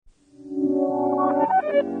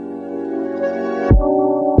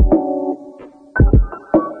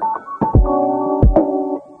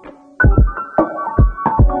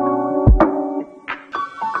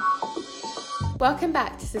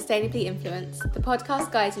Sustainably Influenced, the podcast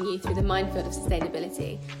guiding you through the minefield of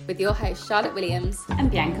sustainability with your hosts Charlotte Williams and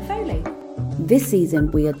Bianca Foley. This season,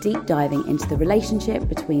 we are deep diving into the relationship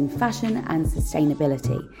between fashion and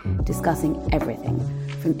sustainability, discussing everything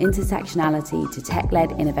from intersectionality to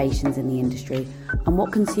tech-led innovations in the industry and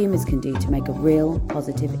what consumers can do to make a real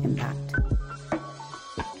positive impact.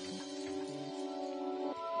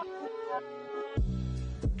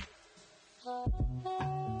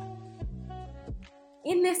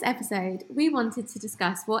 In this episode, we wanted to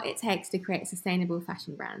discuss what it takes to create a sustainable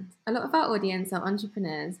fashion brand. A lot of our audience are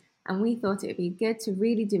entrepreneurs, and we thought it would be good to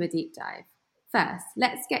really do a deep dive. First,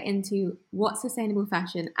 let's get into what sustainable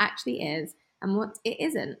fashion actually is and what it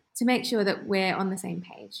isn't, to make sure that we're on the same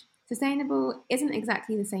page. Sustainable isn't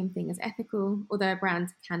exactly the same thing as ethical, although a brand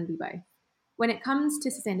can be both. When it comes to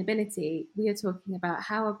sustainability, we are talking about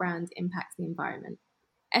how a brand impacts the environment.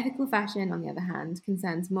 Ethical fashion, on the other hand,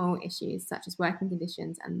 concerns moral issues such as working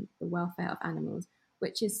conditions and the welfare of animals,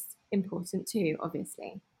 which is important too,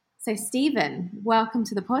 obviously. So, Steven, welcome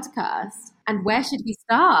to the podcast. And where should we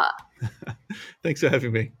start? Thanks for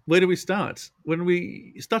having me. Where do we start? When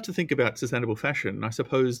we start to think about sustainable fashion, I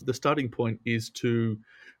suppose the starting point is to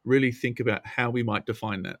really think about how we might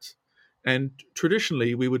define that. And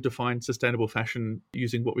traditionally, we would define sustainable fashion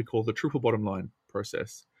using what we call the triple bottom line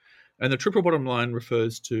process. And the triple bottom line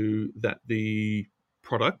refers to that the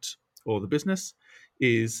product or the business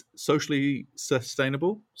is socially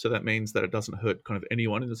sustainable. So that means that it doesn't hurt kind of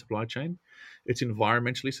anyone in the supply chain. It's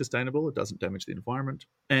environmentally sustainable. It doesn't damage the environment.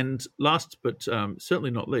 And last but certainly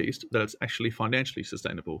not least, that it's actually financially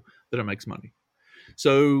sustainable, that it makes money.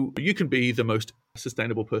 So you can be the most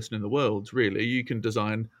sustainable person in the world, really. You can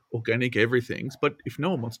design organic everythings, but if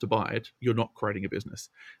no one wants to buy it, you're not creating a business.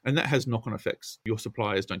 And that has knock-on effects. Your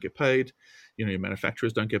suppliers don't get paid, your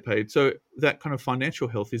manufacturers don't get paid. So that kind of financial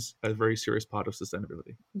health is a very serious part of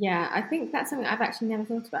sustainability. Yeah, I think that's something I've actually never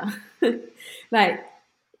thought about. Like,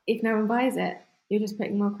 if no one buys it, you're just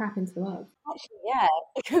putting more crap into the world. Actually,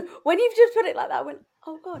 yeah. When you've just put it like that, I went,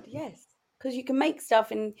 oh God, yes. Because you can make stuff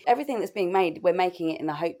and everything that's being made, we're making it in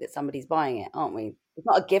the hope that somebody's buying it, aren't we? It's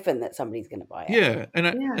not a given that somebody's going to buy it. Yeah.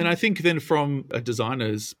 And I think then from a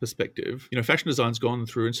designer's perspective, fashion design's gone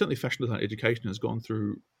through, and certainly fashion design education has gone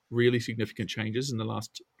through really significant changes in the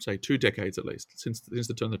last, say, 2 decades at least, since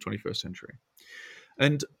the turn of the 21st century.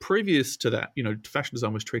 And previous to that, fashion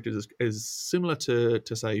design was treated as similar to,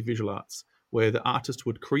 say, visual arts, where the artist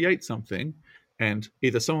would create something and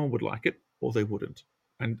either someone would like it or they wouldn't.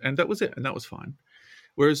 And that was it, and that was fine.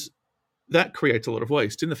 Whereas that creates a lot of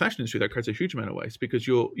waste. In the fashion industry, that creates a huge amount of waste because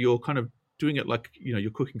you're kind of doing it like,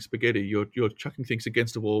 you're cooking spaghetti. You're chucking things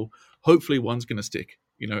against a wall. Hopefully one's going to stick,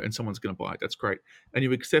 and someone's going to buy it. That's great. And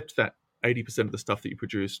you accept that 80% of the stuff that you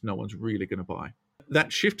produce, no one's really going to buy.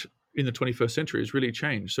 That shift in the 21st century has really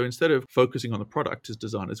changed. So instead of focusing on the product as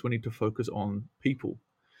designers, we need to focus on people.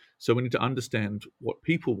 So we need to understand what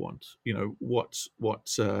people want,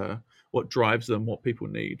 what drives them, what people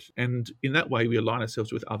need. And in that way, we align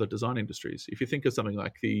ourselves with other design industries. If you think of something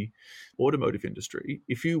like the automotive industry,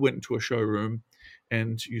 if you went into a showroom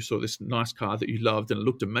and you saw this nice car that you loved and it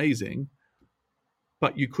looked amazing,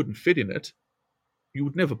 but you couldn't fit in it, you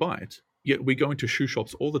would never buy it. Yet we go into shoe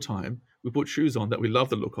shops all the time. We put shoes on that we love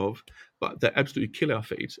the look of, but they absolutely kill our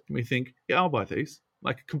feet. And we think, yeah, I'll buy these.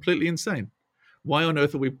 Like, completely insane. Why on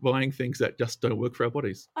earth are we buying things that just don't work for our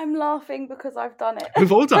bodies? I'm laughing because I've done it.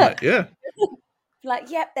 We've all done it, yeah. Like,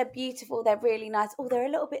 yep, they're beautiful, they're really nice. Oh, they're a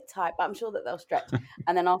little bit tight, but I'm sure that they'll stretch.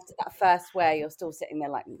 And then after that first wear, you're still sitting there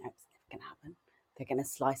like, no, it's never going to happen. They're going to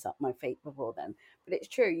slice up my feet before then. But it's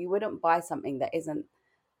true, you wouldn't buy something that isn't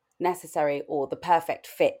necessary or the perfect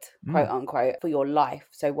fit, quote unquote, for your life.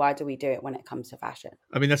 So why do we do it when it comes to fashion?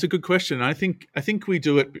 I mean, that's a good question. I think we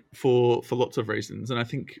do it for lots of reasons. And I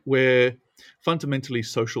think we're fundamentally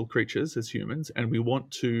social creatures as humans, and we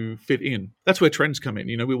want to fit in. That's where trends come in.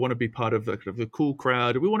 We want to be part of the cool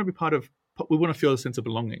crowd. We want to feel a sense of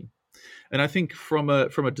belonging. And I think from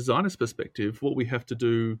a designer's perspective, what we have to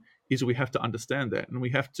do is we have to understand that, and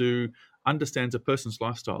we have to understand a person's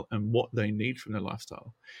lifestyle and what they need from their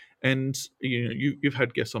lifestyle. And you've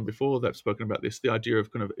had guests on before that have spoken about this, the idea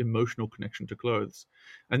of kind of emotional connection to clothes,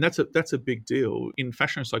 and that's a big deal. In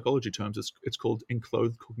fashion and psychology terms, it's called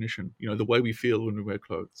enclothed cognition. The way we feel when we wear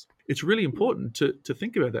clothes. It's really important to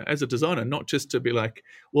think about that as a designer, not just to be like,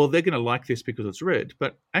 well, they're going to like this because it's red,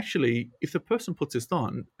 but actually, if the person puts this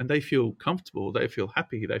on and they feel comfortable, they feel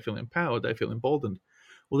happy, they feel empowered, they feel emboldened,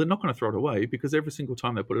 Well, they're not going to throw it away because every single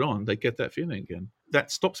time they put it on, they get that feeling again.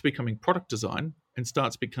 That stops becoming product design and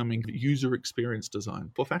starts becoming user experience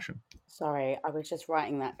design for fashion. Sorry, I was just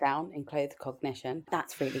writing that down in clothes cognition.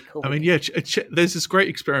 That's really cool. I mean, yeah, there's this great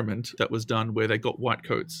experiment that was done where they got white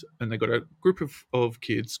coats and they got a group of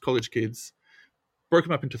kids, college kids, broke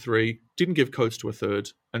them up into three, didn't give coats to a third,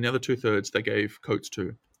 and the other 2/3 they gave coats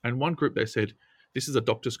to. And one group they said, this is a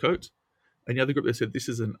doctor's coat. And the other group they said, this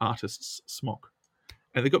is an artist's smock.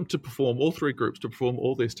 And they got them to perform, all three groups, to perform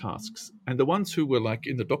all these tasks. And the ones who were like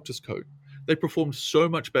in the doctor's coat, they performed so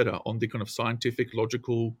much better on the kind of scientific,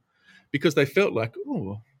 logical, because they felt like,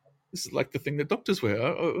 oh, this is like the thing that doctors wear.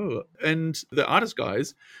 And the artist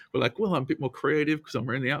guys were like, well, I'm a bit more creative because I'm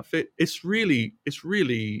wearing the outfit. It's really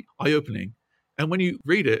eye-opening. And when you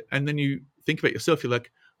read it and then you think about yourself, you're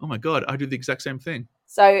like, oh my God, I do the exact same thing.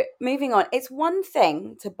 So moving on, it's one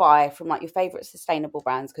thing to buy from like your favorite sustainable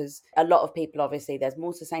brands, because a lot of people, obviously, there's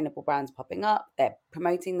more sustainable brands popping up. They're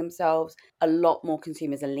promoting themselves. A lot more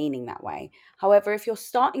consumers are leaning that way. However, if you're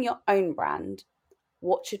starting your own brand,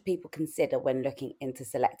 what should people consider when looking into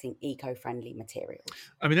selecting eco-friendly materials?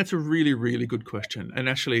 I mean, that's a really, really good question. And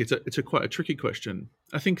actually, it's a quite a tricky question.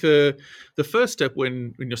 I think the first step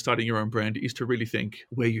when you're starting your own brand is to really think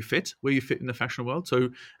where you fit in the fashion world. So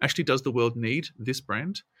actually, does the world need this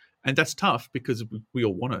brand? And that's tough because we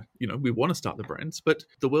all want to, we want to start the brands, but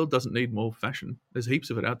the world doesn't need more fashion. There's heaps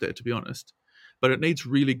of it out there, to be honest. But it needs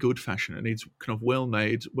really good fashion. It needs kind of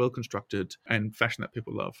well-made, well-constructed, and fashion that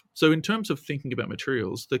people love. So in terms of thinking about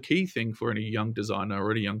materials, the key thing for any young designer or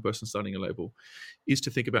any young person starting a label is to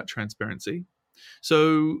think about transparency.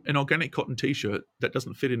 So an organic cotton T-shirt that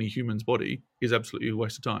doesn't fit any human's body is absolutely a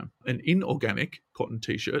waste of time. An inorganic cotton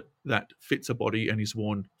T-shirt that fits a body and is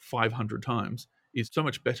worn 500 times is so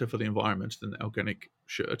much better for the environment than the organic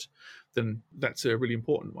shirt. Then that's a really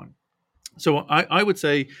important one. So I would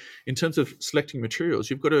say in terms of selecting materials,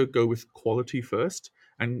 you've got to go with quality first.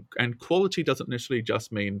 And quality doesn't necessarily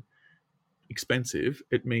just mean expensive.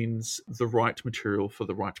 It means the right material for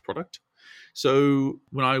the right product. So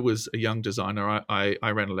when I was a young designer, I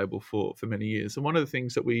ran a label for many years. And one of the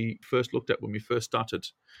things that we first looked at when we first started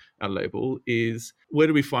our label is where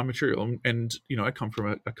do we find material? And, I come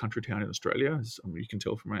from a country town in Australia, as you can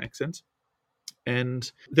tell from my accent.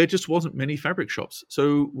 And there just wasn't many fabric shops.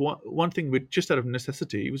 So one thing we just out of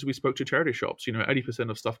necessity was we spoke to charity shops. 80%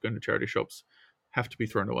 of stuff going to charity shops have to be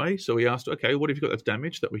thrown away. So we asked, okay, what have you got that's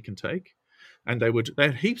damaged that we can take? And they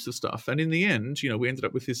had heaps of stuff. And in the end, we ended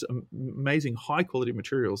up with this amazing high quality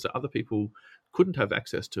materials that other people couldn't have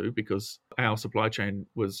access to because our supply chain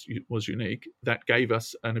was unique. That gave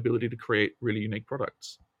us an ability to create really unique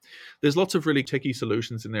products. There's lots of really techie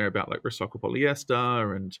solutions in there about like recycled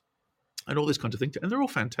polyester and all these kinds of things. And they're all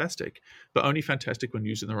fantastic, but only fantastic when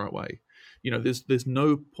used in the right way. There's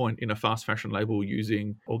no point in a fast fashion label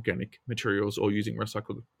using organic materials or using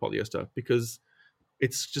recycled polyester because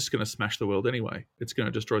it's just going to smash the world anyway. It's going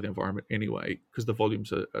to destroy the environment anyway because the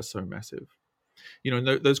volumes are so massive. And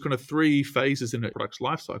those kind of three phases in a product's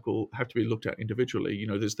life cycle have to be looked at individually.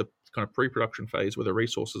 There's the kind of pre-production phase where the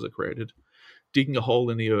resources are created. Digging a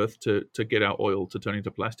hole in the earth to get our oil to turn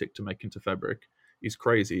into plastic to make into fabric is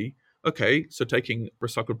crazy. Okay, so taking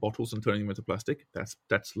recycled bottles and turning them into plastic, that's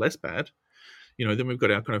less bad. Then we've got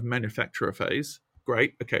our kind of manufacturer phase.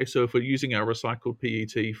 Great. Okay, so if we're using our recycled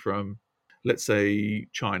PET from, let's say,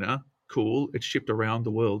 China, cool. It's shipped around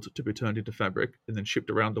the world to be turned into fabric and then shipped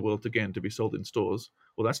around the world again to be sold in stores.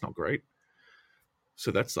 Well, that's not great. So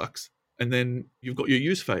that sucks. And then you've got your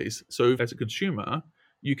use phase. So as a consumer,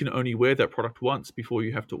 you can only wear that product once before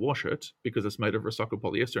you have to wash it because it's made of recycled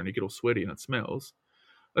polyester and you get all sweaty and it smells.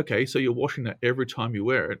 Okay, so you're washing that every time you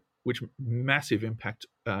wear it, which massive impact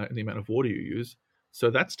in the amount of water you use. So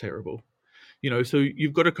that's terrible. So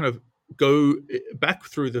you've got to kind of go back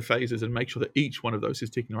through the phases and make sure that each one of those is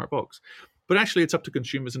ticking the right box. But actually, it's up to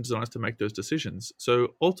consumers and designers to make those decisions.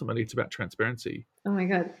 So ultimately, it's about transparency. Oh my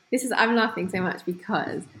God. I'm laughing so much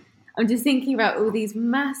because I'm just thinking about all these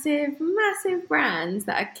massive, massive brands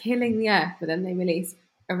that are killing the earth, but then they release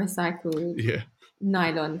a recycled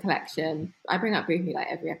nylon collection. I bring up Boohoo like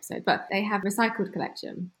every episode, but they have recycled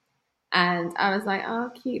collection. And I was like,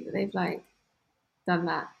 oh, cute that they've like done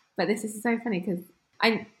that. But this is so funny because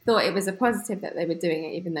I thought it was a positive that they were doing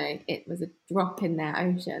it, even though it was a drop in their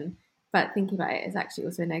ocean. But thinking about it, it's actually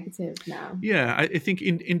also a negative now. Yeah, I think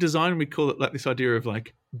in design, we call it like this idea of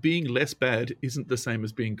like being less bad isn't the same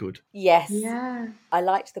as being good. Yes. Yeah. I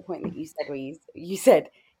liked the point that you said where you said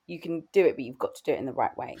you can do it, but you've got to do it in the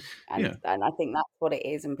right way. And I think that's what it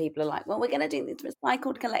is. And people are like, well, we're going to do these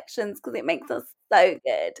recycled collections because it makes us so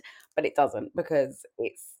good. But it doesn't, because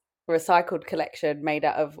it's recycled collection made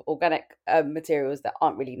out of organic materials that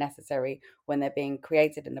aren't really necessary when they're being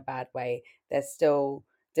created in a bad way. They're still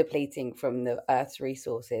depleting from the Earth's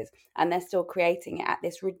resources, and they're still creating it at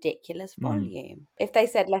this ridiculous volume. If they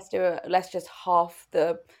said let's just half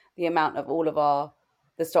the amount of all of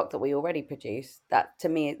the stock that we already produce, that to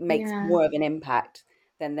me it makes more of an impact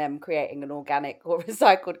than them creating an organic or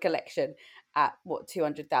recycled collection at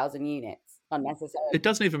 200,000 units unnecessary. It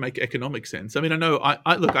doesn't even make economic sense. I mean, I know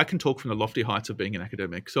I look, I can talk from the lofty heights of being an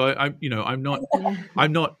academic, so I'm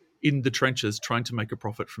not in the trenches trying to make a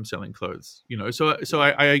profit from selling clothes, so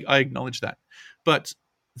I acknowledge that. But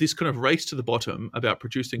this kind of race to the bottom about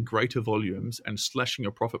producing greater volumes and slashing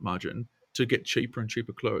your profit margin to get cheaper and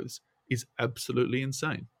cheaper clothes is absolutely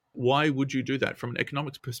insane. Why would you do that from an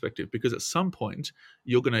economics perspective? Because at some point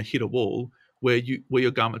you're going to hit a wall where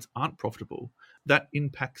your garments aren't profitable. That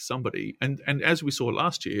impacts somebody. And as we saw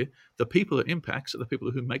last year, the people it impacts are the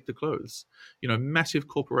people who make the clothes. Massive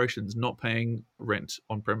corporations not paying rent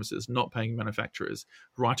on premises, not paying manufacturers,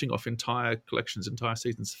 writing off entire collections, entire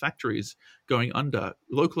seasons, factories going under,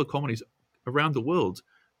 local economies around the world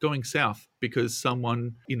going south because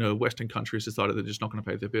someone in a Western country has decided they're just not going to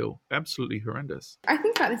pay their bill. Absolutely horrendous. I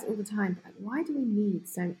think about this all the time. Like, why do we need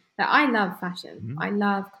so... Like, I love fashion. Mm-hmm. I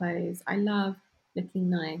love clothes. I love looking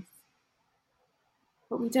nice.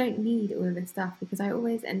 But we don't need all of this stuff because I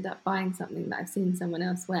always end up buying something that I've seen someone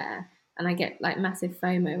else wear, and I get like massive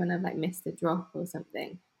FOMO when I've like missed a drop or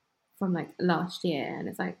something from like last year. And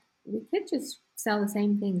it's like, we could just sell the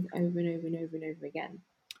same things over and over and over and over again,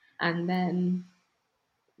 and then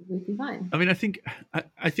we'd be fine. I mean, I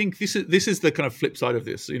think this is the kind of flip side of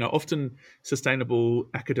this. Often sustainable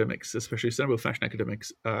academics, especially sustainable fashion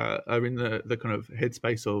academics, are in the kind of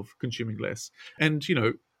headspace of consuming less. And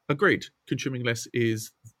agreed, consuming less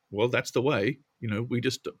is, well, that's the way. We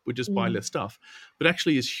just buy less stuff. But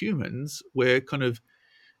actually, as humans, we're kind of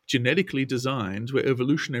genetically designed, we're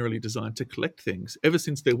evolutionarily designed to collect things. Ever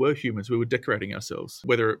since there were humans, we were decorating ourselves,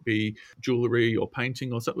 whether it be jewelry or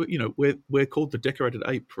painting or something. We're called the decorated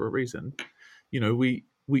ape for a reason. We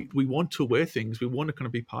want to wear things. We want to kind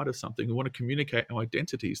of be part of something. We want to communicate our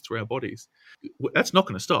identities through our bodies. That's not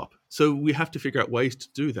going to stop. So we have to figure out ways to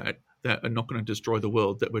do that are not going to destroy the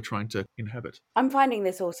world that we're trying to inhabit. I'm finding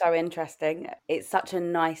this also interesting. It's such a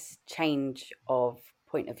nice change of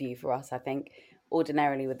point of view for us, I think.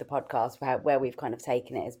 Ordinarily with the podcast, where we've kind of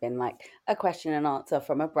taken it has been like a question and answer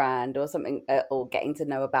from a brand or something, or getting to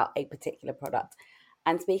know about a particular product.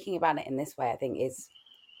 And speaking about it in this way, I think is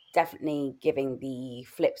definitely giving the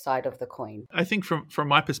flip side of the coin. I think from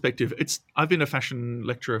my perspective, I've been a fashion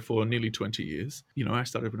lecturer for nearly 20 years. I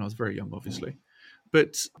started when I was very young, obviously.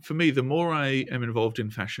 But for me, the more I am involved in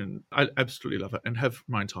fashion, I absolutely love it and have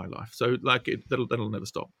my entire life. So that'll never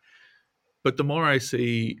stop. But the more I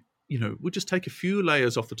see, we'll just take a few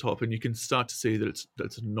layers off the top and you can start to see that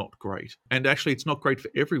it's not great. And actually, it's not great for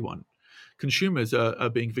everyone. Consumers are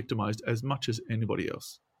being victimized as much as anybody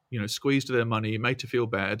else. Squeezed to their money, made to feel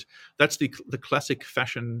bad. That's the classic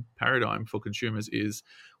fashion paradigm for consumers is,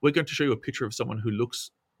 we're going to show you a picture of someone who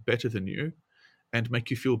looks better than you and make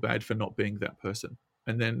you feel bad for not being that person.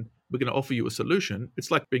 And then we're going to offer you a solution.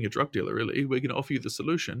 It's like being a drug dealer, really. We're going to offer you the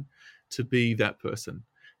solution to be that person.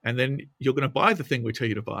 And then you're going to buy the thing we tell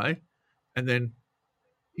you to buy, and then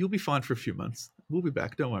you'll be fine for a few months. We'll be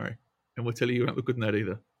back, don't worry. And we'll tell you don't look good in that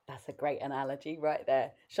either. That's a great analogy right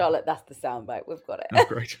there. Charlotte, that's the soundbite. We've got it. Oh,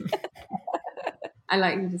 great. I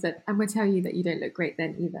like you just said, and we'll tell you that you don't look great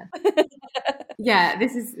then either. Yeah,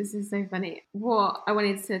 this is so funny. What I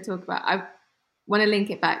wanted to talk about, I want to link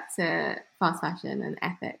it back to fast fashion and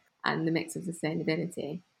ethics and the mix of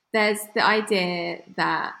sustainability. There's the idea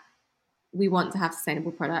that we want to have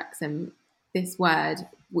sustainable products, and this word,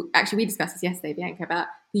 actually we discussed this yesterday, Bianca, about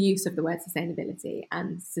the use of the word sustainability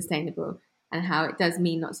and sustainable and how it does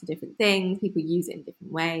mean lots of different things. People use it in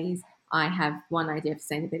different ways. I have one idea of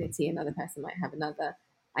sustainability, another person might have another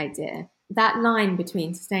idea. That line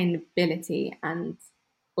between sustainability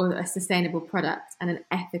or a sustainable product and an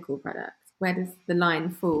ethical product, where does the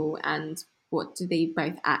line fall, and what do they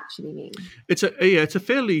both actually mean? It's a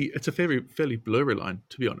fairly blurry line,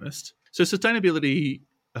 to be honest. So sustainability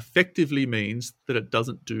effectively means that it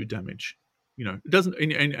doesn't do damage. It doesn't,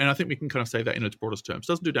 and I think we can kind of say that in its broadest terms.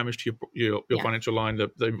 It doesn't do damage to your financial line,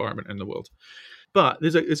 the environment, and the world. But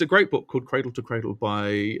there's a great book called Cradle to Cradle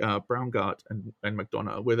by Braungart and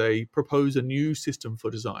McDonough, where they propose a new system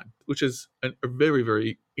for design, which is a very,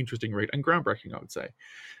 very interesting read and groundbreaking, I would say.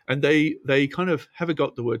 And they kind of have a go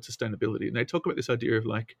at the word sustainability, and they talk about this idea of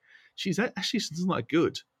like, geez, that actually isn't that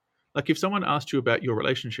good. Like if someone asked you about your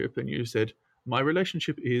relationship and you said, my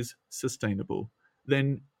relationship is sustainable,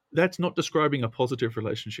 then that's not describing a positive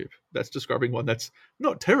relationship. That's describing one that's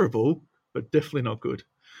not terrible, but definitely not good.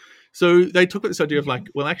 So they took this idea of like,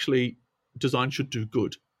 well, actually, design should do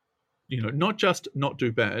good. Not just not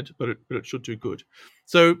do bad, but it should do good.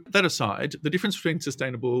 So that aside, the difference between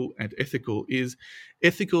sustainable and ethical is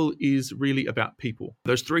really about people.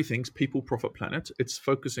 Those three things: people, profit, planet. It's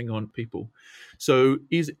focusing on people. So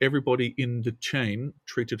is everybody in the chain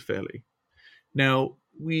treated fairly? Now,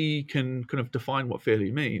 we can kind of define what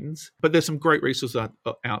fairly means, but there's some great resources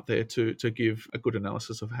out there to give a good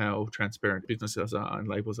analysis of how transparent businesses are and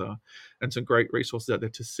labels are, and some great resources out there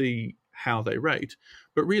to see how they rate.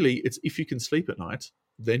 But really, it's if you can sleep at night,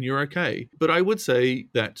 then you're okay. But I would say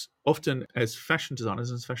that often as fashion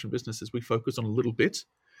designers and as fashion businesses, we focus on a little bit.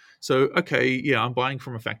 So, okay, yeah, I'm buying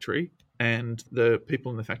from a factory and the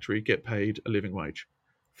people in the factory get paid a living wage.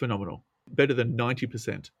 Phenomenal. Better than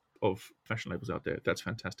 90% of fashion labels out there. That's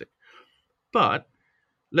fantastic. But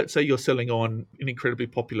let's say you're selling on an incredibly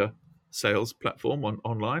popular sales platform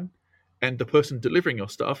online, and the person delivering your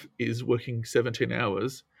stuff is working 17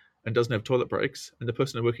 hours and doesn't have toilet breaks, and the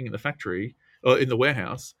person working in the factory or in the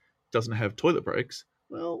warehouse doesn't have toilet breaks.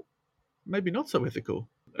 Well, maybe not so ethical.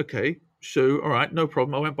 Okay, so all right, no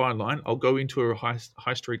problem. I won't buy online. I'll go into a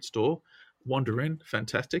high street store, wander in,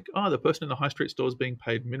 fantastic. The person in the high street store is being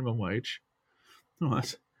paid minimum wage. All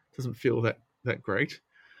right. Doesn't feel that great.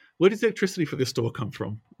 Where does the electricity for this store come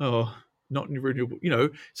from? Oh, not renewable.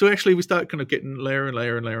 So actually we start kind of getting layer and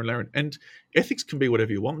layer and layer and layer. And ethics can be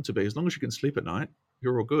whatever you want them to be. As long as you can sleep at night,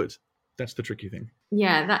 you're all good. That's the tricky thing.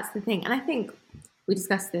 Yeah, that's the thing. And I think we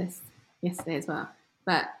discussed this yesterday as well.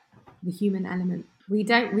 But the human element. We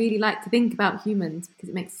don't really like to think about humans because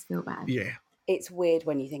it makes us feel bad. Yeah. It's weird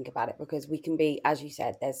when you think about it because we can be, as you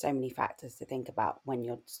said, there's so many factors to think about when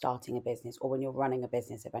you're starting a business or when you're running a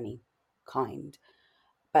business of any kind,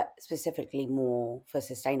 but specifically more for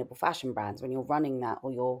sustainable fashion brands, when you're running that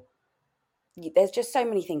or there's just so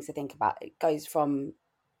many things to think about. It goes from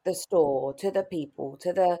the store to the people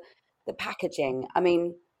to the packaging. I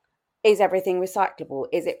mean, is everything recyclable?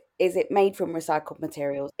 Is it made from recycled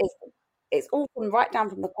materials? It's all right down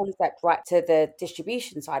from the concept right to the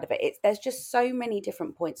distribution side of it. There's just so many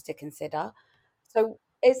different points to consider. So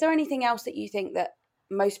is there anything else that you think that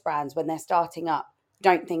most brands, when they're starting up,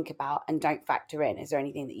 don't think about and don't factor in? Is there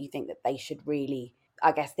anything that you think that they should really,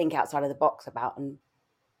 I guess, think outside of the box about and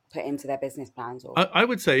put into their business plans? Or I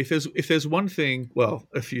would say if there's one thing, well,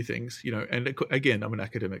 a few things, and again, I'm an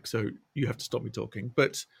academic, so you have to stop me talking.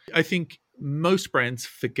 But I think most brands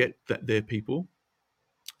forget that they're people.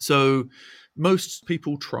 So most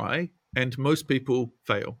people try and most people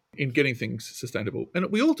fail in getting things sustainable. And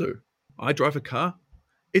we all do. I drive a car.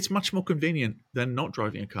 It's much more convenient than not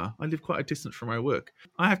driving a car. I live quite a distance from my work.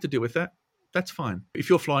 I have to deal with that. That's fine. If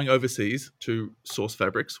you're flying overseas to source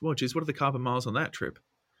fabrics, well, geez, what are the carbon miles on that trip?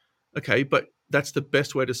 Okay, but that's the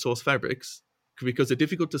best way to source fabrics because they're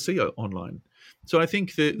difficult to see online. So I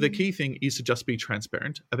think the key thing is to just be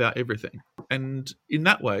transparent about everything. And in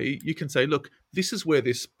that way, you can say, look, this is where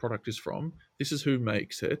this product is from. This is who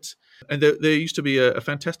makes it. And there used to be a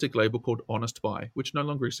fantastic label called Honest Buy, which no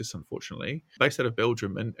longer exists, unfortunately, based out of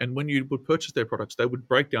Belgium. And when you would purchase their products, they would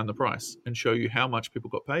break down the price and show you how much people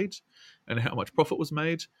got paid and how much profit was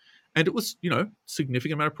made. And it was,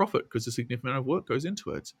 significant amount of profit because a significant amount of work goes into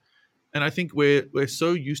it. And I think we're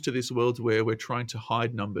so used to this world where we're trying to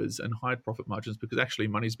hide numbers and hide profit margins because actually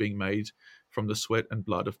money's being made from the sweat and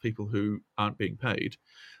blood of people who aren't being paid,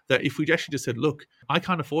 that if we actually just said, look, I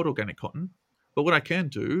can't afford organic cotton, but what I can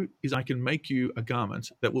do is I can make you a garment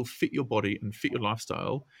that will fit your body and fit your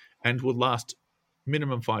lifestyle and will last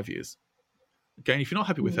minimum 5 years. Okay, and if you're not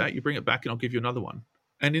happy with that, you bring it back and I'll give you another one.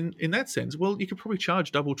 And in that sense, well, you could probably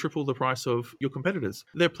charge double, triple the price of your competitors.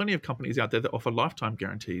 There are plenty of companies out there that offer lifetime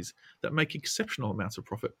guarantees that make exceptional amounts of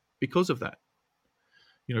profit because of that.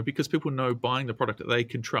 Because people know buying the product that they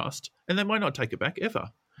can trust, and they might not take it back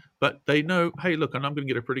ever, but they know, hey, look, and I'm going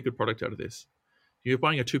to get a pretty good product out of this. You're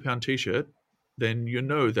buying a £2 t-shirt, then you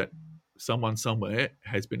know that someone somewhere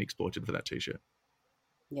has been exploited for that t-shirt.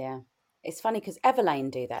 Yeah. It's funny because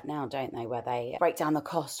Everlane do that now, don't they? Where they break down the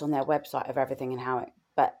cost on their website of everything and how it.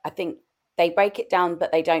 But I think they break it down,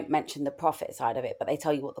 but they don't mention the profit side of it. But they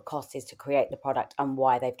tell you what the cost is to create the product and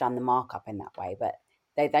why they've done the markup in that way. But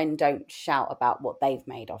they then don't shout about what they've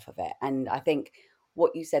made off of it. And I think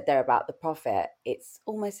what you said there about the profit, it's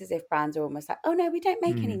almost as if brands are almost like, oh no, we don't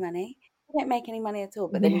make any money. We don't make any money at all.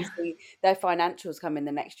 But then you see their financials come in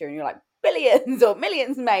the next year and you're like, billions or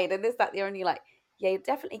millions made and this, that, the other. And you're like, yeah, you're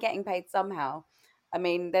definitely getting paid somehow. I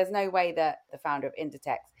mean, there's no way that the founder of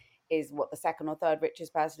Inditex is what, the second or third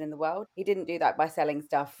richest person in the world. He didn't do that by selling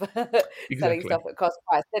stuff, Exactly. selling stuff at cost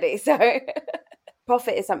price, did he? So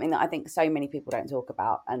profit is something that I think so many people don't talk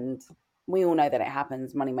about. And we all know that it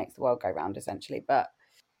happens. Money makes the world go round, essentially. But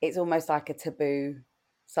it's almost like a taboo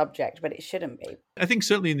subject, but it shouldn't be. I think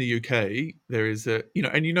certainly in the UK, there is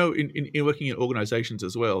in working in organizations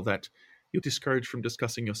as well, that you're discouraged from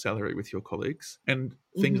discussing your salary with your colleagues and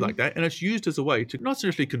things like that. And it's used as a way to not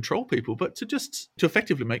necessarily control people, but to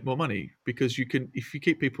effectively make more money, because if you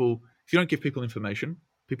don't give people information,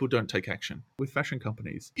 people don't take action. With fashion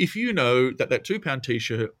companies, if you know that £2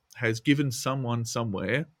 t-shirt has given someone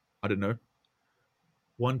somewhere, I don't know,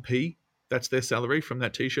 1p, that's their salary from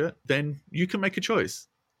that t-shirt, then you can make a choice.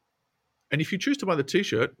 And if you choose to buy the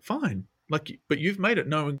t-shirt, fine. But you've made it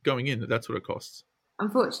known going in that that's what it costs.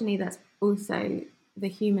 Unfortunately, that's also the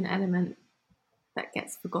human element that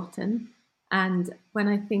gets forgotten. And when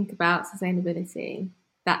I think about sustainability,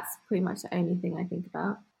 that's pretty much the only thing I think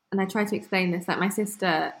about. And I try to explain this, that my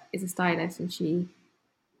sister is a stylist and she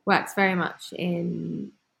works very much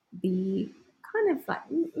in the kind of like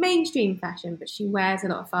mainstream fashion, but she wears a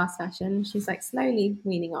lot of fast fashion. She's like slowly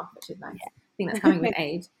weaning off, which is nice. I think that's coming with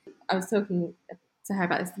age. I was talking to her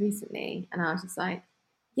about this recently, and I was just like,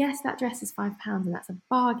 yes, that dress is £5 and that's a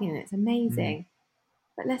bargain and it's amazing.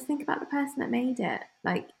 But let's think about the person that made it.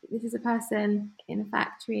 Like, this is a person in a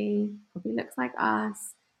factory, probably looks like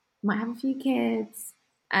us, might have a few kids.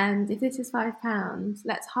 And if this is £5,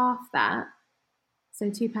 let's half that. So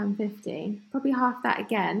 £2.50, probably half that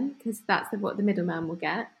again, because that's what the middleman will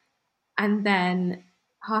get. And then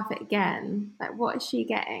half it again. Like, what is she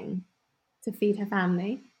getting to feed her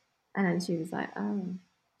family? And then she was like, oh,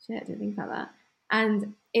 shit, I didn't think about that.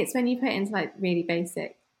 And it's when you put it into like really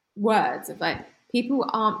basic words of like, people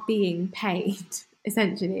aren't being paid,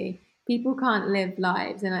 essentially. People can't live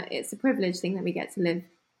lives. And it's a privileged thing that we get to live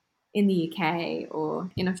in the UK or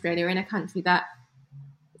in Australia or in a country that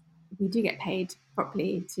we do get paid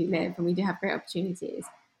properly to live and we do have great opportunities.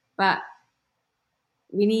 But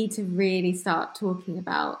we need to really start talking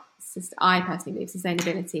about, I personally believe,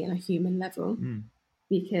 sustainability on a human level.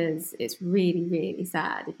 Because it's really, really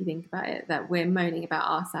sad if you think about it, that we're moaning about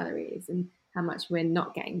our salaries and how much we're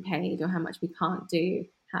not getting paid or how much we can't do,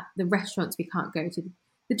 the restaurants we can't go to,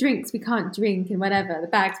 the drinks we can't drink and whatever, the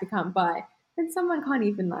bags we can't buy. And someone can't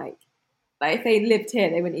even like if they lived here,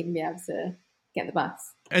 they wouldn't even be able to get the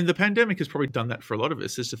bus. And the pandemic has probably done that for a lot of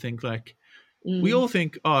us, is to think like, we all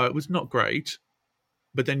think, oh, it was not great.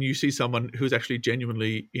 But then you see someone who's actually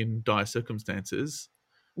genuinely in dire circumstances.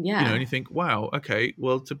 Yeah. And you think, wow, okay,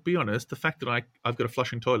 well, to be honest, the fact that I've got a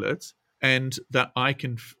flushing toilet and that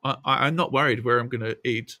I'm not worried where I'm going to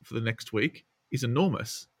eat for the next week is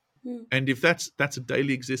enormous. And if that's a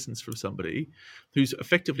daily existence for somebody who's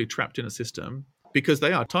effectively trapped in a system, because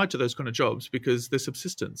they are tied to those kind of jobs because they're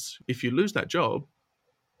subsistence. If you lose that job,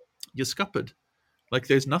 you're scuppered. Like,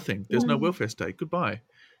 there's nothing. There's no welfare state. Goodbye.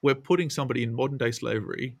 We're putting somebody in modern day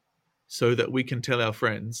slavery so that we can tell our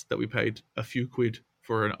friends that we paid a few quid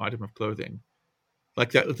for an item of clothing.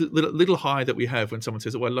 Like that little high that we have when someone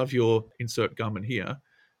says, oh, I love your insert garment here.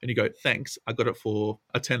 And you go, thanks, I got it for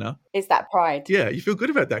a tenner. Is that pride? Yeah, you feel good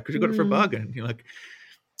about that because you got it for a bargain. You're like,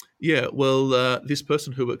 yeah, well, this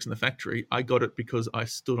person who works in the factory, I got it because I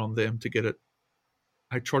stood on them to get it.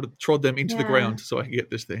 I trod them into the ground so I could get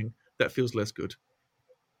this thing. That feels less good.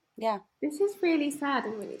 Yeah. This is really sad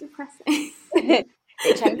and really depressing.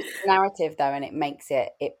 It changes the narrative, though, and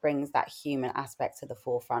it brings that human aspect to the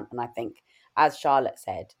forefront. And I think, as Charlotte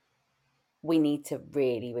said, we need to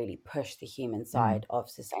really, really push the human side of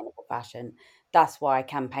sustainable fashion. That's why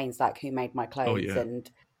campaigns like Who Made My Clothes and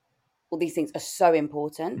all these things are so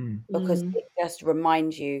important, because it just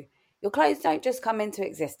reminds you, your clothes don't just come into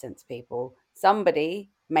existence, people. Somebody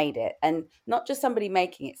made it, and not just somebody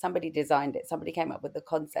making it, somebody designed it, somebody came up with the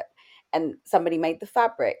concept, and somebody made the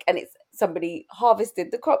fabric, and it's somebody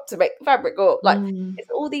harvested the crop to make the fabric, or like it's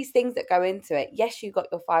all these things that go into it. Yes, you got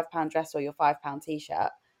your £5 dress or your £5 t-shirt,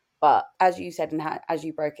 but as you said, and as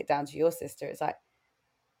you broke it down to your sister, it's like,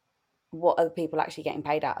 what are the people actually getting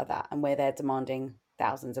paid out of that? And we're there demanding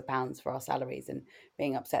thousands of pounds for our salaries and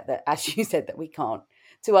being upset that, as you said, that we can't.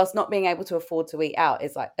 To us, not being able to afford to eat out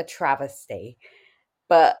is like a travesty.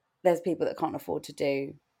 But there's people that can't afford to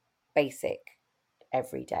do basic,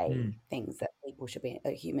 everyday things that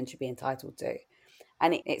a human should be entitled to.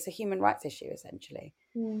 And it's a human rights issue, essentially.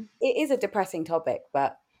 It is a depressing topic,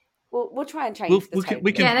 but we'll try and change the tone.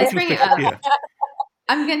 Let's bring it up. Yeah.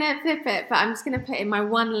 I'm going to flip it, but I'm just going to put in my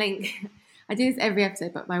one link. I do this every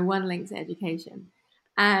episode, but my one link to education.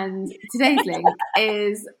 And today's link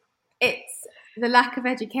is, it's the lack of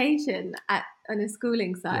education on a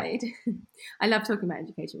schooling side. Yeah. I love talking about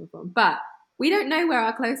education reform, but we don't know where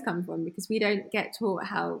our clothes come from because we don't get taught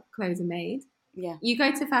how clothes are made. Yeah. You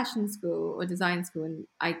go to fashion school or design school and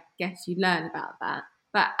I guess you learn about that.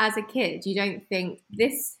 But as a kid, you don't think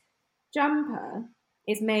this jumper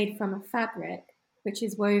is made from a fabric which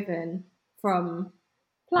is woven from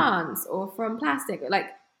plants or from plastic. Like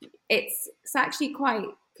it's actually quite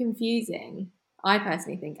confusing, I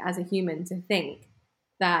personally think, as a human, to think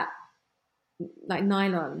that like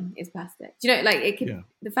nylon is plastic. Do you know, like it could,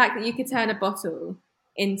 the fact that you could turn a bottle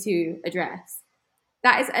into a dress,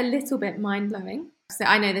 that is a little bit mind-blowing. So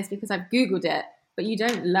I know this because I've Googled it, but you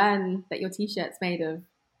don't learn that your t-shirt's made of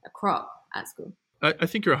a crop at school. I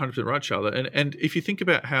think you're 100% right, Charlotte. And if you think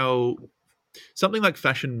about how something like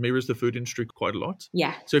fashion mirrors the food industry quite a lot.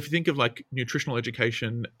 Yeah. So if you think of like nutritional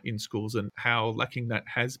education in schools and how lacking that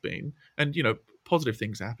has been, and, you know, positive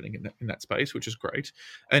things are happening in that space, which is great.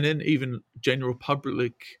 And then even general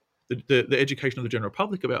public, the education of the general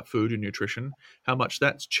public about food and nutrition, how much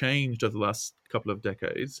that's changed over the last couple of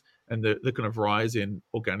decades, and the kind of rise in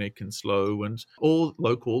organic and slow and all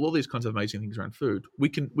local, all these kinds of amazing things around food. We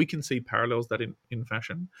can see parallels that in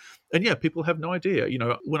fashion. And yeah, people have no idea. You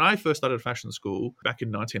know, when I first started fashion school back in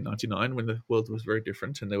 1999, when the world was very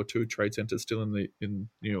different and there were 2 trade centers still in New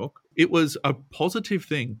York, it was a positive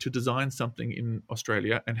thing to design something in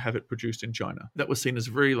Australia and have it produced in China. That was seen as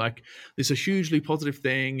very like this a hugely positive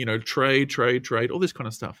thing, you know, trade, all this kind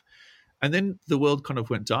of stuff. And then the world kind of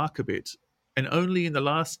went dark a bit. And only in the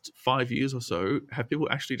last 5 years or so have people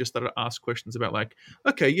actually just started to ask questions about like,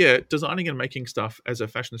 okay, yeah, designing and making stuff as a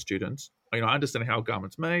fashion student, you know, I understand how a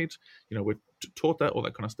garment's made, you know, we're taught that, all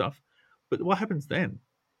that kind of stuff. But what happens then?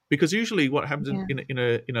 Because usually what happens in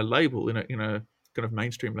a label, in a kind of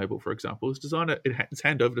mainstream label, for example, is it's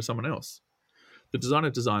handed over to someone else. The designer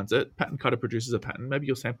designs it, pattern cutter produces a pattern, maybe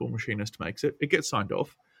your sample machinist makes it, it gets signed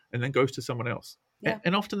off, and then goes to someone else. Yeah.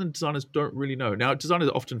 And often the designers don't really know. Now, designers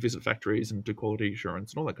often visit factories and do quality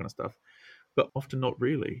assurance and all that kind of stuff, but often not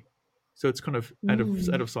really. So it's kind of out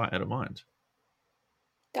of sight, out of mind.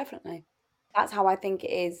 Definitely. That's how I think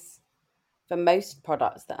it is for most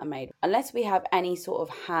products that are made. Unless we have any sort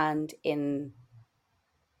of hand in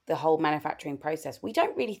the whole manufacturing process, we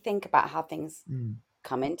don't really think about how things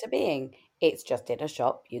come into being. It's just in a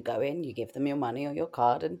shop. You go in, you give them your money or your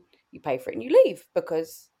card, and you pay for it and you leave,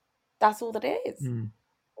 because that's all that it is.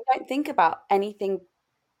 We don't think about anything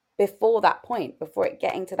before that point, before it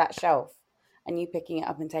getting to that shelf and you picking it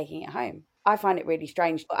up and taking it home. I find it really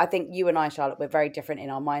strange. I think you and I, Charlotte, we're very different in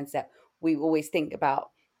our mindset. We always think about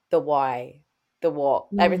the why, the what,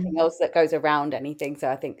 everything else that goes around anything. So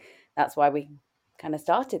I think that's why we kind of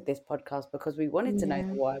started this podcast, because we wanted to know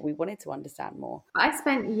the why. We wanted to understand more. I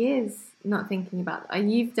spent years not thinking about that.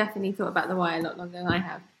 You've definitely thought about the why a lot longer than I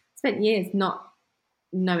have. Spent years not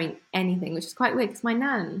knowing anything, which is quite weird because my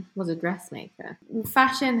nan was a dressmaker.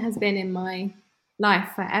 Fashion has been in my life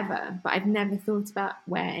forever, but I've never thought about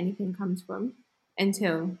where anything comes from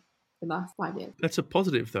until the last 5 years. That's a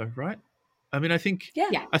positive though, right? I mean, I think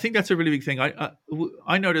that's a really big thing.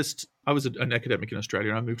 I noticed I was an academic in Australia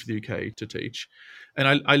and I moved to the UK to teach,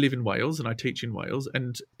 and I live in Wales and I teach in Wales,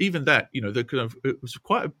 and even that, you know, it was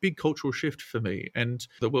quite a big cultural shift for me, and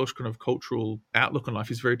the Welsh kind of cultural outlook on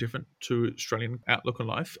life is very different to Australian outlook on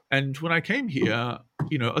life. And when I came here,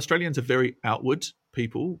 you know, Australians are very outward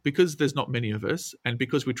people because there's not many of us, and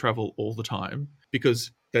because we travel all the time,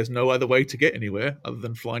 because there's no other way to get anywhere other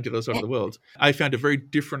than flying to the other side of the world. I found a very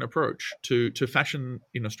different approach to fashion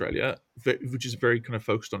in Australia, which is very kind of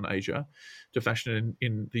focused on Asia, to fashion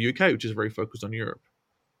in the UK, which is very focused on Europe.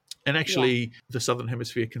 And actually, the Southern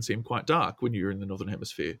Hemisphere can seem quite dark when you're in the Northern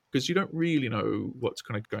Hemisphere because you don't really know what's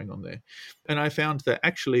kind of going on there. And I found that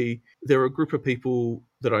actually there were a group of people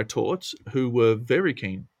that I taught who were very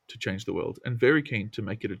keen to change the world and very keen to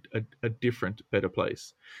make it a different, better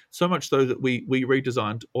place. So much so that we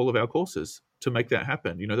redesigned all of our courses to make that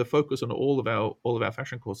happen. You know, the focus on all of our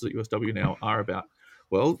fashion courses at USW now are about,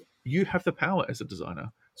 well, you have the power as a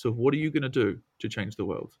designer. So what are you going to do to change the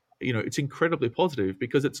world? You know, it's incredibly positive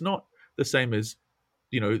because it's not the same as,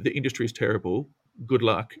 you know, the industry is terrible. Good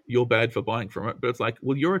luck. You're bad for buying from it. But it's like,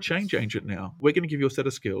 well, you're a change agent now. We're going to give you a set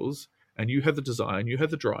of skills and you have the design, you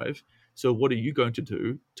have the drive. So what are you going to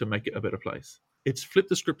do to make it a better place? It's flipped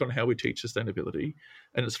the script on how we teach sustainability,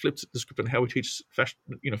 and it's flipped the script on how we teach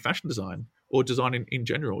fashion design or design in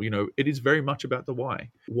general. You know, it is very much about the why.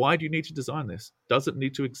 Why do you need to design this? Does it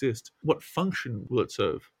need to exist? What function will it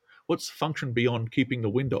serve? What's function beyond keeping the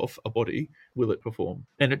wind off a body will it perform?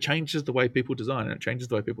 And it changes the way people design, and it changes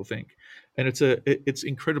the way people think. And it's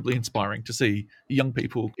incredibly inspiring to see young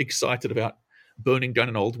people excited about burning down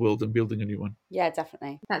an old world and building a new one. Yeah,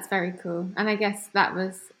 definitely. That's very cool. And I guess that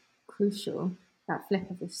was crucial, that flip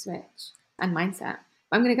of the switch and mindset.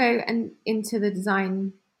 But I'm going to go into the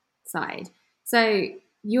design side. So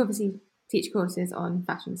you obviously teach courses on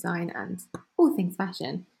fashion design and all things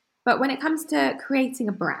fashion. But when it comes to creating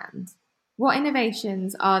a brand, what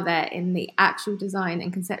innovations are there in the actual design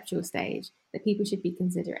and conceptual stage that people should be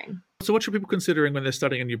considering? So what should people considering when they're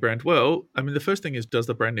starting a new brand? Well, I mean, the first thing is, does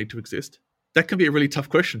the brand need to exist? That can be a really tough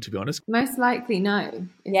question, to be honest. Most likely no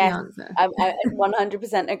is the answer. I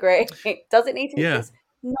 100% agree. Does it need to exist?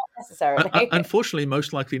 Not necessarily. Unfortunately,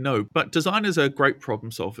 most likely no. But designers are great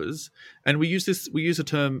problem solvers, and we use a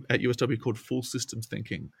term at USW called full systems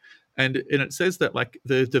thinking, and it says that like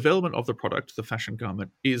the development of the product, the fashion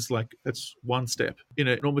garment, is like it's one step in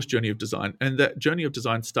an enormous journey of design, and that journey of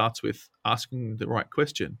design starts with asking the right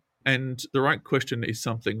question, and the right question is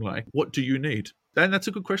something like, "What do you need?" And that's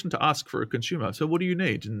a good question to ask for a consumer. So, what do you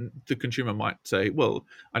need? And the consumer might say, "Well,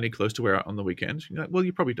 I need clothes to wear out on the weekend." You're like, well,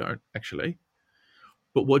 you probably don't actually.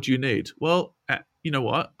 But what do you need? Well, you know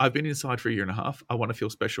what? I've been inside for a year and a half. I want to feel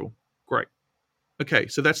special. Great. Okay,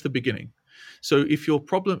 so that's the beginning. So if your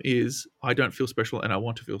problem is, I don't feel special and I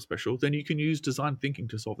want to feel special, then you can use design thinking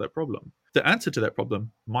to solve that problem. The answer to that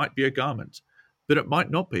problem might be a garment, but it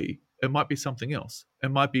might not be. It might be something else.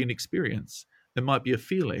 It might be an experience. It might be a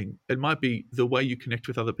feeling. It might be the way you connect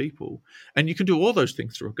with other people. And you can do all those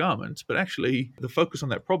things through a garment, but actually the focus on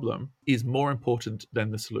that problem is more important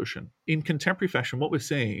than the solution. In contemporary fashion, what we're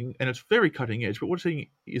seeing, and it's very cutting edge, but what we're seeing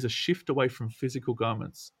is a shift away from physical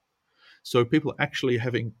garments. So people actually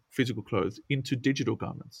having physical clothes into digital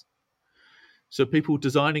garments. So people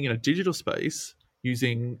designing in a digital space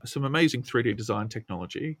using some amazing 3D design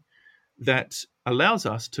technology that allows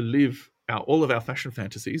us to live all of our fashion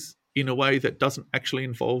fantasies in a way that doesn't actually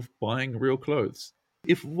involve buying real clothes.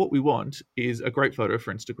 If what we want is a great photo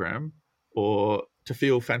for Instagram or to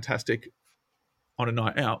feel fantastic on a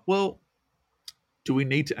night out, well, do we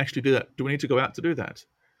need to actually do that? Do we need to go out to do that?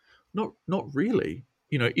 Not really.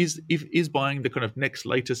 You know, is buying the kind of next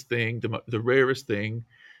latest thing, the rarest thing,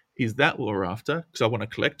 is that what we're after? Because I want to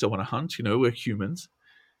collect, I want to hunt, you know, we're humans.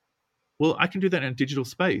 Well, I can do that in a digital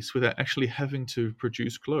space without actually having to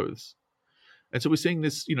produce clothes. And so we're seeing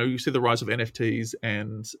this, you know, you see the rise of NFTs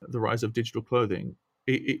and the rise of digital clothing.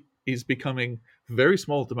 It is becoming very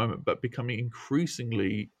small at the moment, but becoming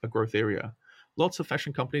increasingly a growth area. Lots of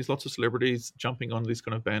fashion companies, lots of celebrities jumping on this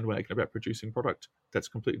kind of bandwagon about producing product that's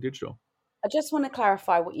completely digital. I just want to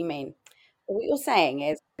clarify what you mean. What you're saying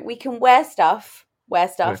is we can wear stuff,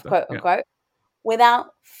 quote unquote,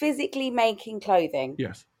 without physically making clothing.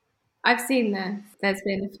 Yes. I've seen this. There's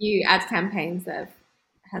been a few ad campaigns that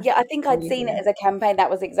have... Yeah, I think I'd seen it as a campaign. That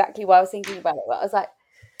was exactly what I was thinking about it. But I was like,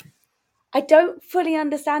 I don't fully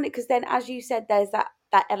understand it because then, as you said, there's that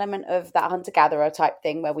element of that hunter-gatherer type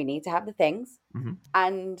thing where we need to have the things. Mm-hmm.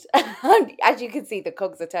 And as you can see, the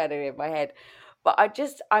cogs are turning in my head. But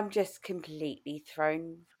I'm just completely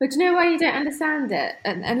thrown. But do you know why you don't understand it?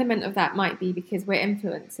 An element of that might be because we're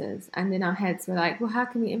influencers, and in our heads we're like, well, how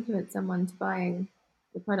can we influence someone to buying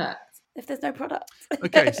the product if there's no product?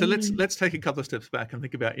 Okay, so let's take a couple of steps back and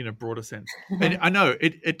think about in a broader sense. And I know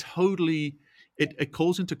it totally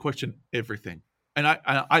calls into question everything, and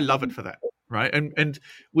I love it for that. Right, and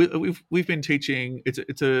we've been teaching.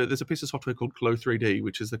 There's a piece of software called Glow 3D,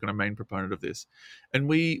 which is the kind of main proponent of this, and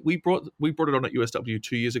we brought it on at USW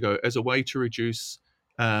 2 years ago as a way to reduce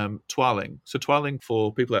toiling. So toiling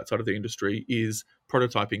for people outside of the industry is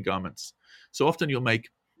prototyping garments. So often you'll make,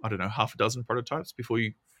 I don't know, half a dozen prototypes before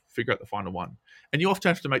you figure out the final one, and you often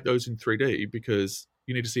have to make those in 3D because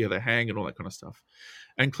you need to see how they hang and all that kind of stuff.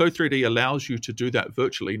 And Glow 3D allows you to do that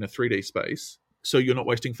virtually in a 3D space. So you're not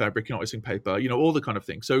wasting fabric, you're not wasting paper, you know, all the kind of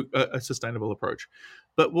things. So a sustainable approach.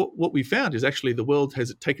 But what we found is actually the world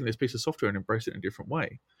has taken this piece of software and embraced it in a different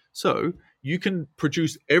way. So you can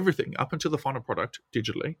produce everything up until the final product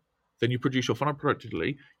digitally. Then you produce your final product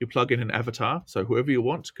digitally. You plug in an avatar, so whoever you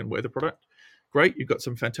want can wear the product. Great, you've got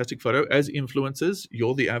some fantastic photo. As influencers,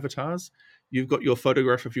 you're the avatars. You've got your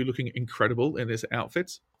photograph of you looking incredible in this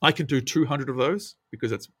outfit. I can do 200 of those because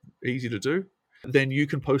that's easy to do. Then you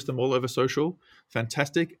can post them all over social.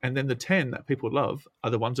 Fantastic. And then the 10 that people love are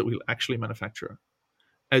the ones that we'll actually manufacture,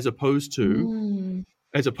 as opposed to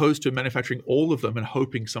manufacturing all of them and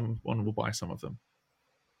hoping someone will buy some of them.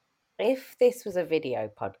 If this was a video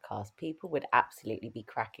podcast, people would absolutely be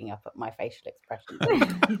cracking up at my facial expressions.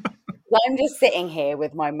 I'm just sitting here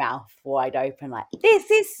with my mouth wide open like, this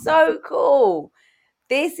is so cool.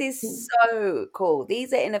 This is so cool.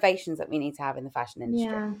 These are innovations that we need to have in the fashion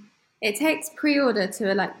industry. Yeah. It takes pre-order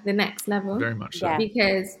to like the next level. Very much so.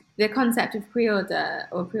 Because the concept of pre-order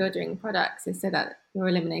or pre-ordering products is so that you're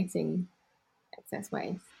eliminating excess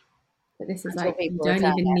waste. But this is Until like, you people don't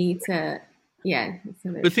return even it. need to,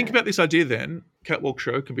 But think about this idea then. Catwalk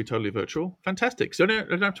show can be totally virtual. Fantastic. So I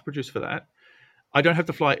don't have to produce for that. I don't have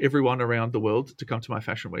to fly everyone around the world to come to my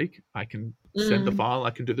fashion week. I can send the file.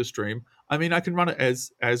 I can do the stream. I mean, I can run it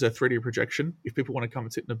as a 3D projection. If people want to come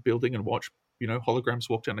and sit in a building and watch, holograms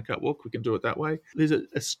walk down the catwalk, we can do it that way. There's a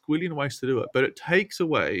squillion ways to do it, but it takes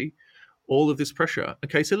away all of this pressure.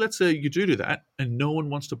 Okay, so let's say you do that and no one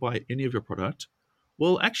wants to buy any of your product.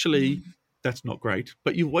 Well, actually, that's not great,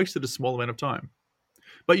 but you've wasted a small amount of time.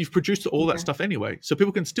 But you've produced all that stuff anyway, so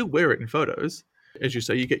people can still wear it in photos. As you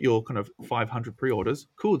say, you get your kind of 500 pre-orders.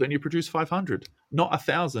 Cool, then you produce 500, not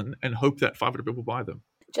 1,000, and hope that 500 people buy them.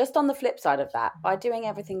 Just on the flip side of that, by doing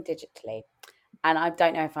everything digitally, and I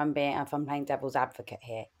don't know if I'm playing devil's advocate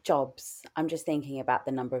here, jobs. I'm just thinking about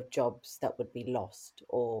the number of jobs that would be lost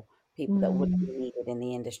or people that would be needed in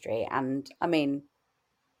the industry. And I mean,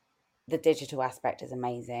 the digital aspect is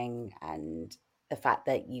amazing, and the fact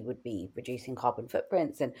that you would be reducing carbon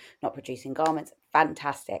footprints and not producing garments,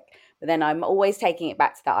 fantastic. But then I'm always taking it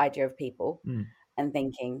back to that idea of people and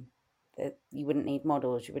thinking that you wouldn't need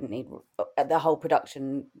models, you wouldn't need the whole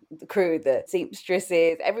production crew, the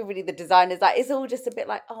seamstresses, everybody, the designers. Like, it's all just a bit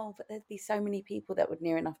like, oh, but there'd be so many people that would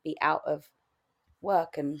near enough be out of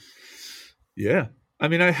work. And yeah. I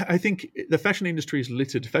mean, I think the fashion history is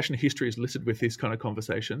littered with these kind of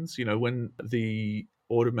conversations. When the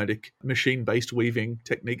automatic machine-based weaving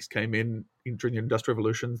techniques came in during the Industrial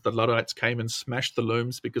Revolution, the Luddites came and smashed the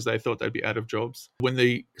looms because they thought they'd be out of jobs. When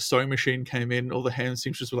the sewing machine came in, all the hand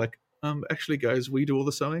seamstresses were like, actually, guys, we do all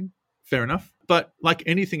the sewing. Fair enough. But like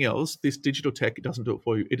anything else, this digital tech doesn't do it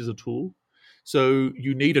for you. It is a tool. So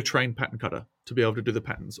you need a trained pattern cutter to be able to do the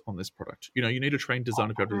patterns on this product. You need a trained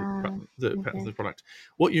designer to be able to do the patterns of the product.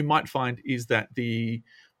 What you might find is that and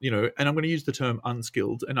I'm going to use the term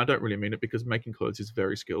unskilled, and I don't really mean it because making clothes is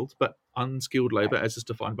very skilled, but unskilled labor as is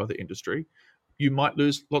defined by the industry, you might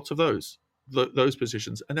lose lots of those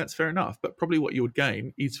positions, and that's fair enough. But probably what you would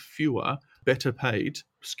gain is fewer, better paid,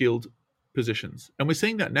 skilled positions. And we're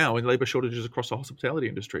seeing that now in labor shortages across the hospitality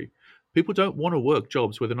industry. People don't want to work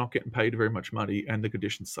jobs where they're not getting paid very much money and the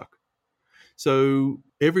conditions suck. So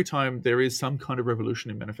every time there is some kind of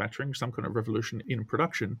revolution in manufacturing, some kind of revolution in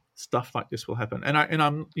production, stuff like this will happen. And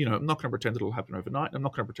I'm not going to pretend it'll happen overnight. I'm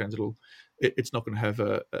not going to pretend it's not going to have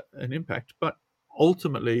an impact. But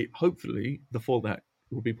ultimately, hopefully, the fallout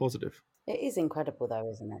will be positive. it is incredible though,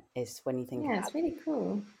 isn't it? It's when you think about it's really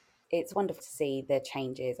cool. It's wonderful to see the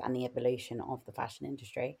changes and the evolution of the fashion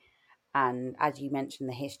industry. And as you mentioned,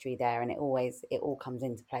 the history there, and it all comes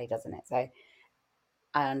into play, doesn't it? So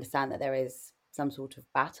I understand that there is some sort of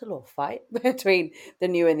battle or fight between the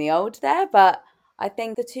new and the old there, but I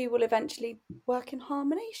think the two will eventually work in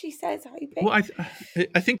harmony, she says, hoping. Well,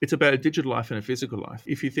 I think it's about a digital life and a physical life.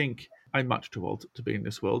 If you think, I'm much too old to be in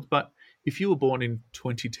this world, but if you were born in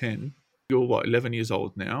 2010, you're 11 years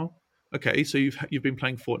old now. Okay, so you've been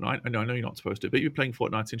playing Fortnite. I know you're not supposed to, but you've been playing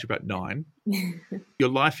Fortnite since you're about 9. Your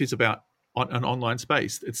life is about an online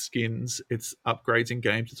space. It's skins, it's upgrades in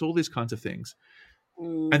games, it's all these kinds of things.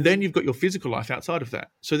 And then you've got your physical life outside of that.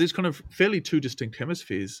 So there's kind of fairly two distinct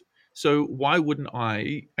hemispheres. So why wouldn't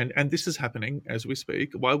I, and this is happening as we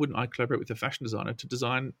speak, why wouldn't I collaborate with a fashion designer to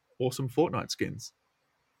design awesome Fortnite skins?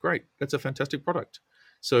 Great, that's a fantastic product.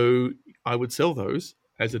 So I would sell those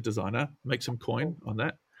as a designer, make some coin on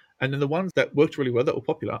that. And then the ones that worked really well, that were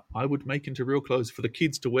popular, I would make into real clothes for the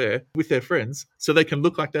kids to wear with their friends so they can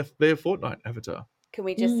look like their Fortnite avatar. Can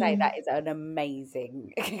we just say that is an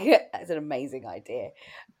amazing, that's an amazing idea,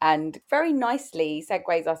 and very nicely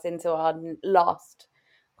segues us into our last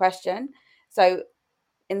question. So,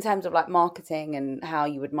 in terms of like marketing and how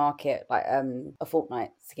you would market like a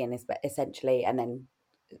Fortnite skin is essentially, and then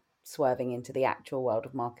swerving into the actual world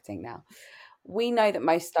of marketing now. We know that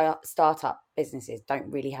most startup businesses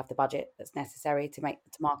don't really have the budget that's necessary to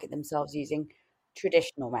market themselves using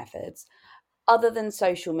traditional methods, other than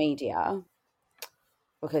social media,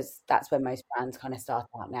 because that's where most brands kind of start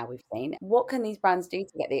out now, we've seen. What can these brands do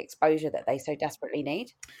to get the exposure that they so desperately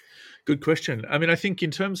need? Good question. I mean, I think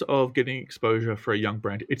in terms of getting exposure for a young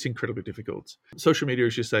brand, it's incredibly difficult. Social media,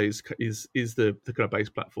 as you say, is the kind of base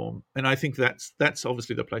platform. And I think that's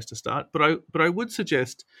obviously the place to start. But I would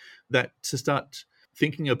suggest that to start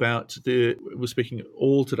thinking about we're speaking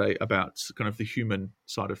all today about kind of the human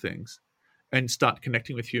side of things, and start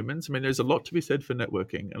connecting with humans. I mean, there's a lot to be said for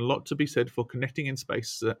networking and a lot to be said for connecting in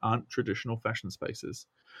spaces that aren't traditional fashion spaces.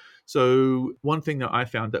 So one thing that I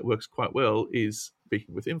found that works quite well is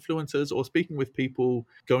speaking with influencers or speaking with people,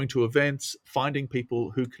 going to events, finding people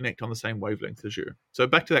who connect on the same wavelength as you. So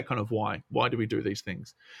back to that kind of why do we do these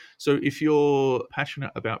things? So if you're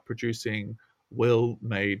passionate about producing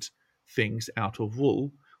well-made things out of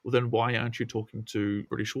wool, well, then why aren't you talking to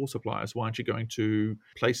British wool suppliers? Why aren't you going to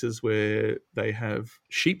places where they have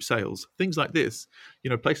sheep sales, things like this?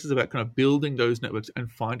 Places about kind of building those networks and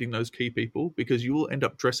finding those key people, because you will end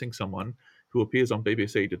up dressing someone who appears on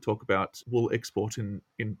BBC to talk about wool export in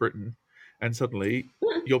Britain, and suddenly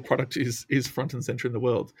your product is front and center in the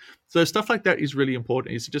world. So stuff like that is really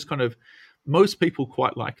important. Is just kind of, most people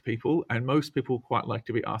quite like people, and most people quite like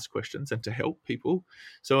to be asked questions and to help people.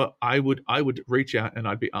 So I would reach out and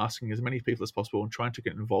I'd be asking as many people as possible and trying to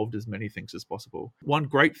get involved as many things as possible. One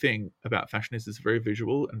great thing about fashion is it's very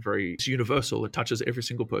visual and it's universal. It touches every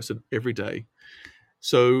single person every day.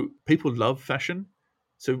 So people love fashion.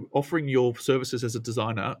 So offering your services as a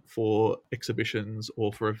designer for exhibitions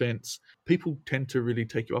or for events, people tend to really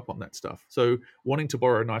take you up on that stuff. So wanting to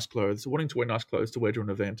borrow nice clothes, wanting to wear nice clothes to wear to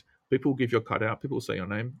an event, people will give your cut out, people will say your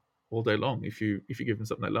name all day long if you give them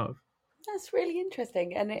something they love. That's really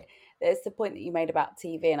interesting. And it's the point that you made about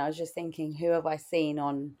TV. And I was just thinking, who have I seen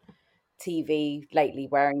on TV lately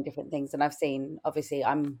wearing different things? And I've seen, obviously,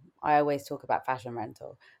 I always talk about fashion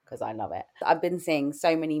rental because I love it. I've been seeing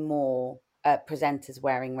so many more presenters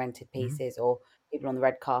wearing rented pieces, or people on the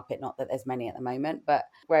red carpet. Not that there's many at the moment, but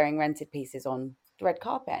wearing rented pieces on the red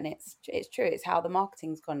carpet. And it's true. It's how the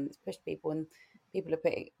marketing's gone. It's pushed people, and people are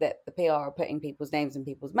putting that the PR are putting people's names in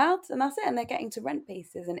people's mouths, and that's it. And they're getting to rent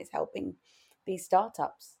pieces, and it's helping these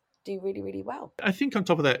startups do really, really well. I think on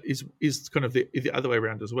top of that is kind of the other way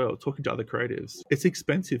around as well. Talking to other creatives, it's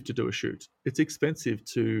expensive to do a shoot. It's expensive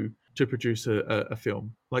to produce a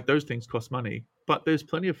film. Like, those things cost money, but there's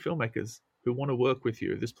plenty of filmmakers who want to work with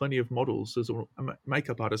you. There's plenty of models, there's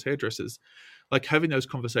makeup artists, hairdressers. Like, having those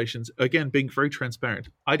conversations, again, being very transparent.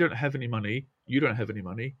 I don't have any money. You don't have any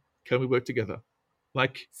money. Can we work together?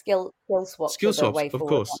 Like skill swaps, of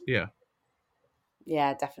course.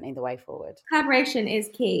 Yeah, definitely the way forward. Collaboration is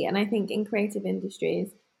key, and I think in creative industries,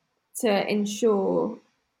 to ensure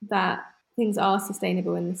that things are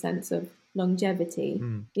sustainable in the sense of longevity,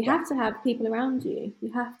 you have to have people around you.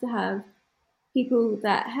 You have to have people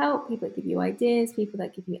that help, people that give you ideas, people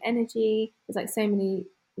that give you energy. There's like so many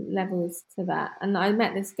levels to that. And I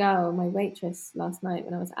met this girl, my waitress, last night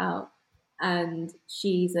when I was out, and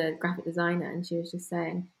she's a graphic designer, and she was just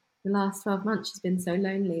saying the last 12 months she's been so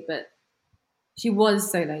lonely, but she was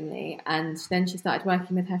so lonely. And then she started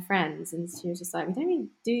working with her friends, and she was just like, we don't really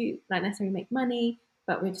do like necessarily make money,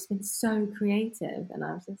 but we've just been so creative. And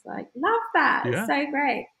I was just like, love that. Yeah. It's so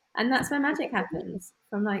great. And that's where magic happens,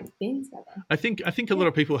 from like being together. I think a lot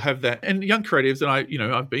of people have that, and young creatives, and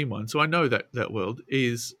I've been one, so I know that world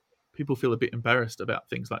is people feel a bit embarrassed about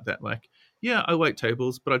things like that. Like, yeah, I wait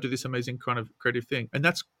tables, but I do this amazing kind of creative thing, and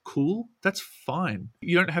that's cool. That's fine.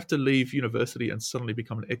 You don't have to leave university and suddenly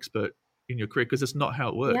become an expert in your career, because it's not how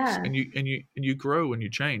it works. Yeah. And you grow and you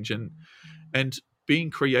change, and being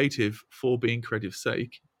creative for being creative's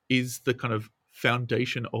sake is the kind of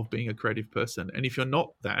foundation of being a creative person. And if you're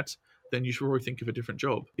not that, then you should probably think of a different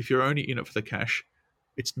job. If you're only in it for the cash,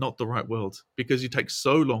 it's not the right world, because you take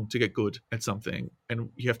so long to get good at something, and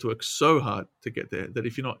you have to work so hard to get there, that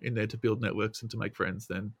if you're not in there to build networks and to make friends,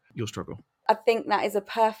 then you'll struggle. I think that is a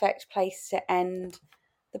perfect place to end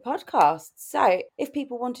the podcast. So if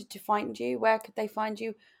people wanted to find you, where could they find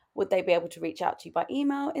you? Would they be able to reach out to you by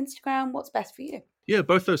email, Instagram? What's best for you? Yeah,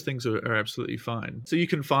 both those things are absolutely fine. So you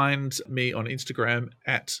can find me on Instagram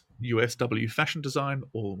at USW Fashion Design,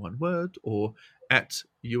 all one word, or at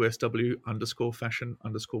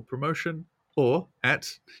USW_fashion_promotion, or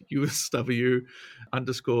at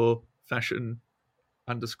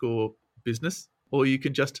USW_fashion_business, or you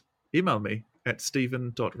can just email me at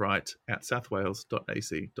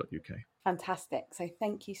stephen.wright@southwales.ac.uk. Fantastic. So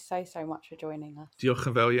thank you so much for joining us. Diolch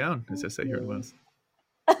yn fawr iawn, as I say here in Wales.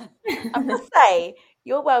 I'm going to say,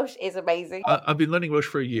 your Welsh is amazing. I've been learning Welsh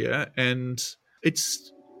for a year, and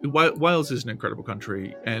Wales is an incredible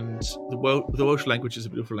country, and the Welsh language is a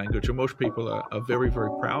beautiful language, and Welsh people are very, very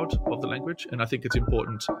proud of the language. And I think it's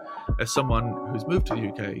important, as someone who's moved to the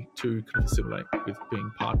UK, to kind of assimilate with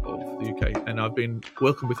being part of the UK. And I've been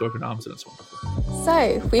welcomed with open arms, and it's wonderful.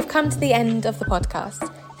 So we've come to the end of the podcast.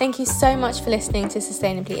 Thank you so much for listening to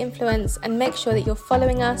Sustainably Influence, and make sure that you're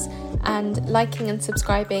following us and liking and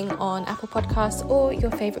subscribing on Apple Podcasts or your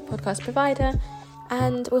favourite podcast provider.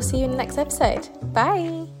 And we'll see you in the next episode.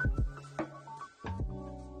 Bye.